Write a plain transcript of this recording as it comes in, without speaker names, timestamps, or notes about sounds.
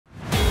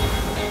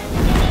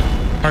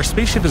Our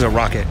spaceship is a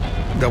rocket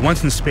that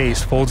once in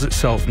space folds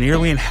itself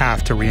nearly in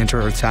half to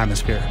re-enter Earth's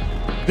atmosphere.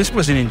 This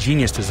was an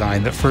ingenious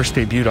design that first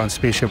debuted on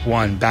Spaceship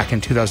One back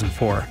in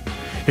 2004.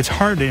 It's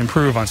hard to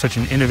improve on such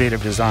an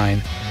innovative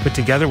design, but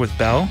together with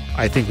Bell,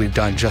 I think we've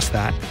done just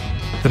that.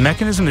 The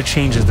mechanism that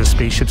changes the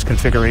spaceship's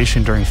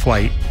configuration during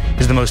flight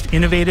is the most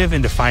innovative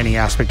and defining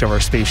aspect of our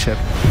spaceship,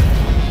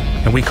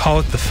 and we call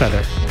it the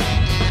feather.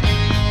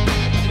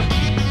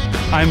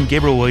 I'm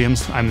Gabriel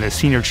Williams. I'm the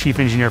Senior Chief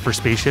Engineer for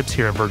Spaceships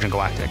here at Virgin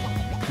Galactic.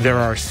 There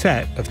are a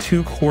set of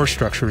two core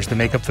structures that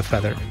make up the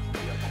feather.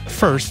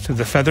 First,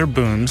 the feather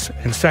booms,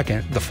 and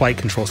second, the flight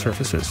control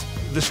surfaces.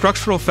 The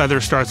structural feather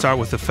starts out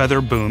with the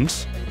feather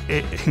booms.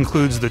 It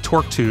includes the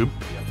torque tube,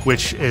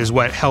 which is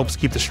what helps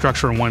keep the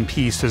structure in one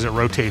piece as it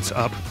rotates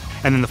up.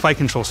 And then the flight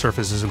control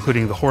surfaces,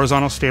 including the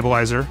horizontal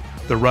stabilizer,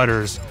 the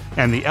rudders,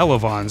 and the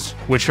elevons,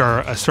 which are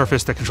a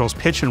surface that controls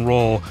pitch and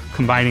roll,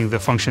 combining the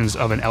functions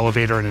of an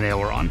elevator and an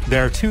aileron.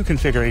 There are two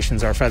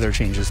configurations our feather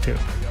changes to.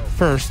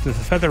 First, the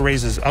feather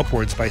raises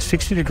upwards by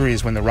 60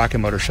 degrees when the rocket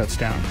motor shuts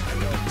down.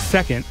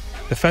 Second,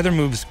 the feather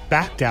moves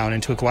back down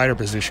into a glider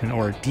position,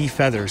 or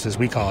defeathers as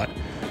we call it.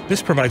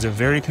 This provides a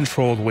very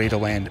controlled way to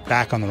land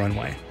back on the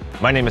runway.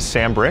 My name is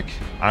Sam Brick.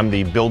 I'm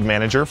the build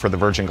manager for the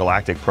Virgin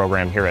Galactic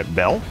program here at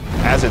Bell.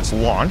 As it's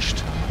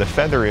launched, the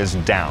feather is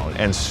down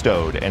and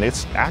stowed, and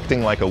it's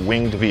acting like a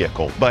winged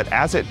vehicle. But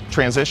as it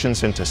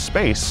transitions into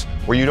space,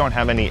 where you don't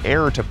have any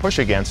air to push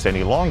against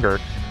any longer,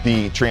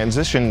 the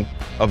transition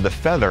of the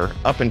feather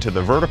up into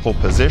the vertical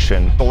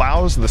position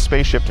allows the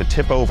spaceship to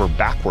tip over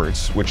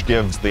backwards, which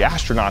gives the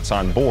astronauts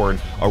on board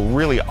a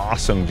really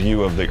awesome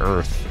view of the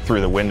Earth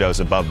through the windows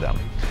above them.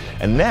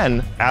 And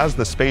then, as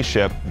the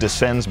spaceship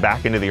descends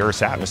back into the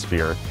Earth's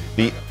atmosphere,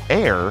 the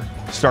air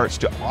starts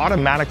to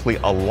automatically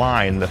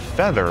align the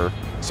feather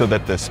so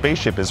that the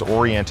spaceship is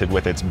oriented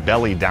with its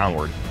belly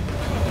downward.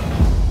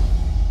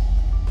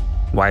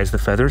 Why is the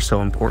feather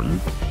so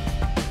important?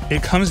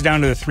 It comes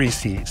down to the three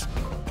C's: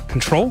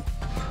 control,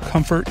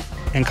 comfort,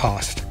 and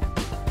cost.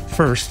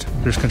 First,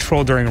 there's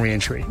control during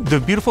re-entry. The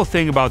beautiful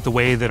thing about the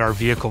way that our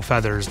vehicle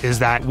feathers is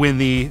that when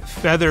the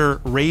feather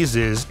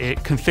raises, it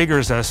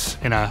configures us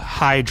in a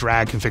high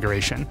drag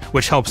configuration,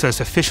 which helps us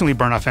efficiently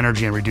burn off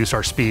energy and reduce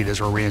our speed as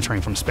we're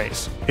re-entering from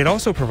space. It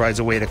also provides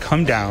a way to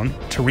come down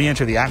to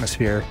re-enter the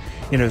atmosphere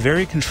in a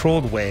very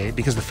controlled way,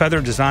 because the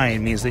feather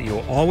design means that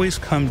you'll always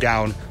come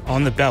down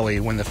on the belly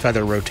when the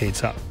feather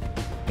rotates up.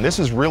 And this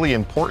is really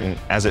important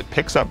as it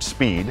picks up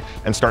speed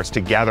and starts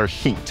to gather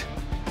heat.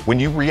 When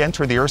you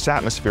re-enter the Earth's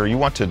atmosphere, you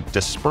want to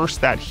disperse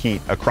that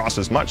heat across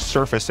as much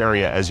surface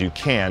area as you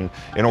can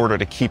in order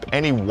to keep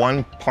any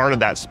one part of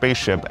that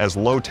spaceship as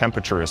low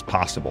temperature as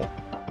possible.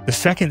 The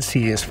second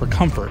C is for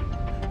comfort.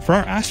 For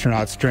our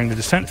astronauts during the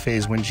descent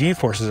phase, when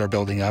G-forces are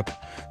building up,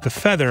 the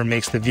feather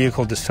makes the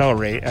vehicle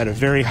decelerate at a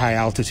very high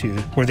altitude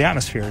where the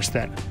atmosphere is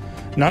thin.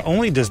 Not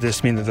only does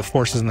this mean that the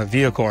forces in the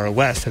vehicle are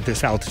less at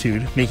this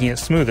altitude, making it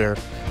smoother,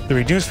 the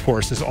reduced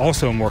force is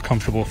also more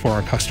comfortable for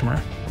our customer.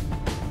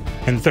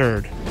 And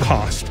third,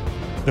 cost.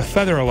 The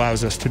feather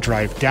allows us to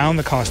drive down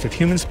the cost of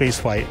human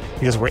spaceflight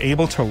because we're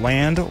able to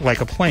land like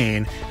a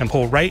plane and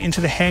pull right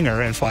into the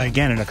hangar and fly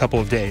again in a couple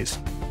of days.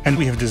 And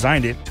we have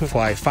designed it to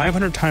fly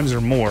 500 times or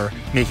more,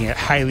 making it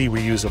highly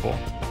reusable.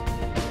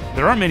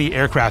 There aren't many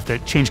aircraft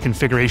that change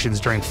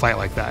configurations during flight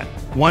like that.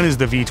 One is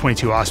the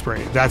V-22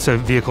 Osprey. That's a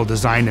vehicle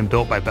designed and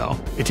built by Bell.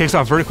 It takes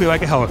off vertically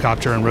like a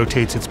helicopter and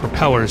rotates its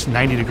propellers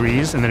 90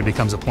 degrees, and then it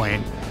becomes a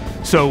plane.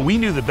 So we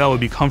knew that Bell would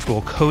be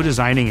comfortable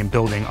co-designing and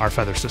building our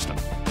feather system.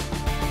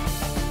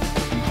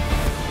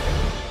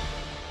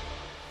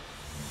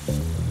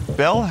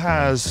 Bell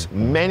has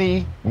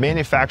many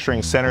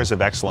manufacturing centers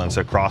of excellence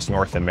across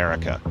North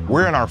America.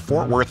 We're in our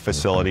Fort Worth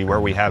facility, where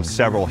we have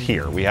several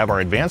here. We have our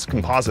Advanced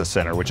Composite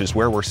Center, which is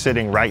where we're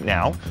sitting right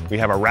now. We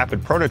have our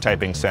Rapid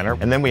Prototyping Center,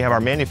 and then we have our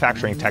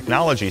Manufacturing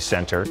Technology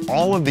Center.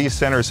 All of these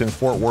centers in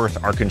Fort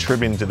Worth are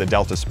contributing to the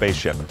Delta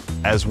spaceship,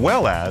 as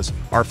well as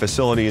our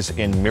facilities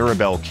in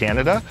Mirabel,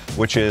 Canada,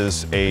 which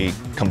is a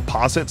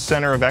composite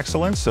center of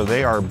excellence. So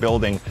they are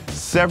building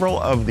several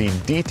of the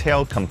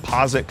detailed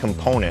composite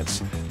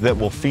components that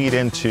will feed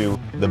into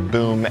the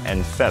boom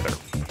and feather.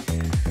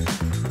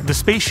 The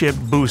spaceship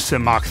boosts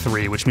at Mach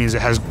 3, which means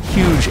it has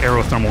huge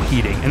aerothermal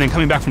heating. And then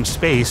coming back from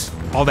space,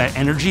 all that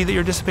energy that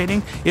you're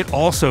dissipating, it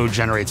also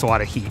generates a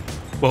lot of heat.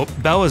 Well,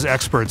 Bell is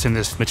experts in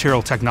this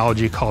material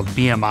technology called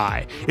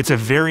BMI. It's a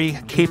very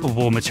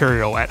capable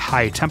material at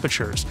high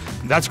temperatures.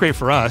 That's great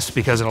for us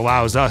because it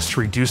allows us to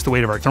reduce the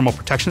weight of our thermal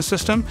protection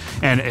system,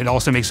 and it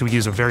also makes it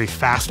use a very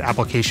fast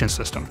application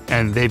system.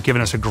 And they've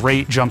given us a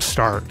great jump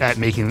start at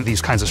making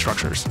these kinds of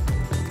structures.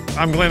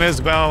 I'm Glenn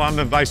Isbell. I'm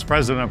the Vice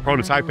President of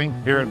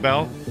Prototyping here at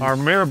Bell. Our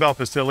Mirabel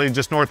facility,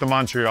 just north of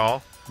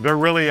Montreal, They're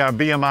really our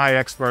BMI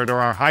expert, or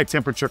our high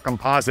temperature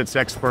composites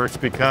experts,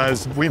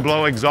 because we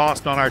blow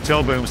exhaust on our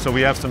tail boom, so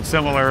we have some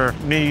similar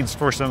needs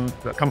for some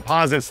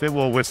composites that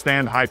will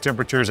withstand high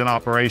temperatures in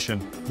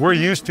operation. We're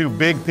used to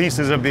big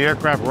pieces of the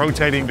aircraft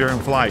rotating during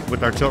flight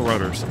with our tilt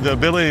rotors. The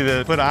ability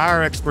to put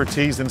our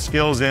expertise and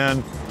skills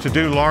in to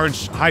do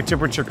large high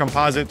temperature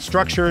composite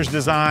structures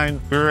design,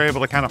 we were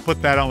able to kind of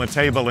put that on the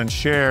table and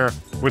share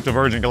with the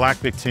Virgin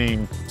Galactic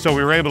team. So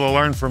we were able to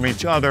learn from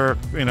each other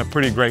in a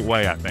pretty great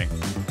way, I think.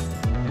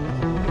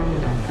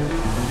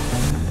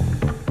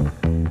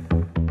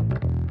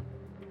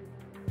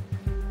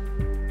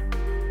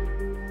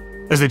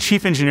 As the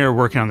chief engineer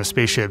working on the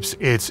spaceships,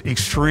 it's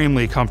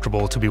extremely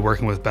comfortable to be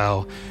working with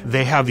Bell.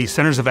 They have these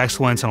centers of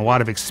excellence and a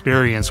lot of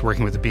experience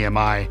working with the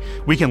BMI.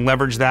 We can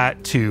leverage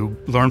that to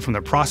learn from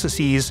their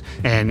processes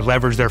and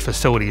leverage their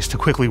facilities to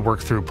quickly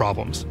work through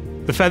problems.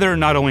 The Feather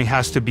not only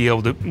has to be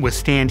able to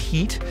withstand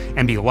heat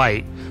and be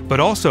light, but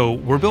also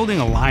we're building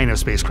a line of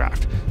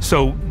spacecraft.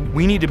 So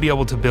we need to be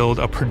able to build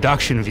a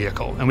production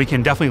vehicle, and we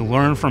can definitely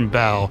learn from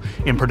Bell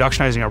in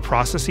productionizing our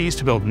processes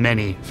to build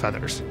many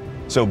Feathers.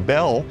 So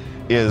Bell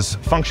is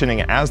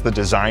functioning as the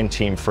design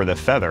team for the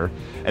Feather,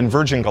 and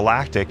Virgin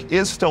Galactic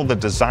is still the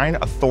design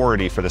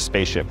authority for the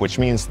spaceship, which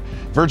means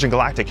Virgin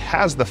Galactic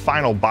has the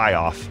final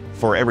buy-off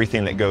for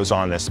everything that goes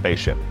on this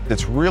spaceship.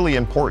 It's really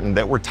important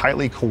that we're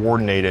tightly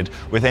coordinated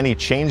with any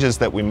changes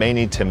that we may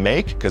need to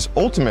make, because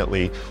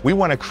ultimately we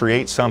want to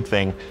create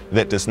something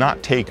that does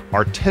not take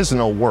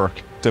artisanal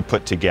work to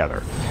put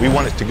together. We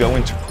want it to go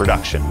into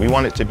production. We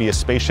want it to be a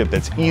spaceship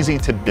that's easy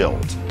to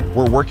build.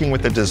 We're working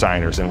with the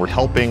designers, and we're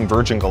helping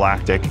Virgin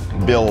Galactic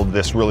build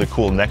this really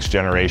cool next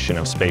generation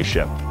of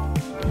spaceship.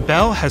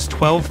 Bell has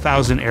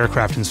 12,000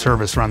 aircraft in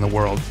service around the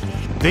world.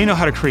 They know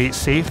how to create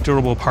safe,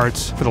 durable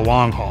parts for the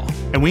long haul,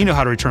 and we know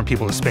how to return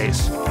people to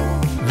space.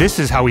 This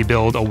is how we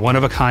build a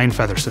one-of-a-kind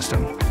feather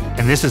system,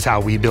 and this is how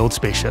we build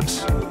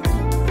spaceships.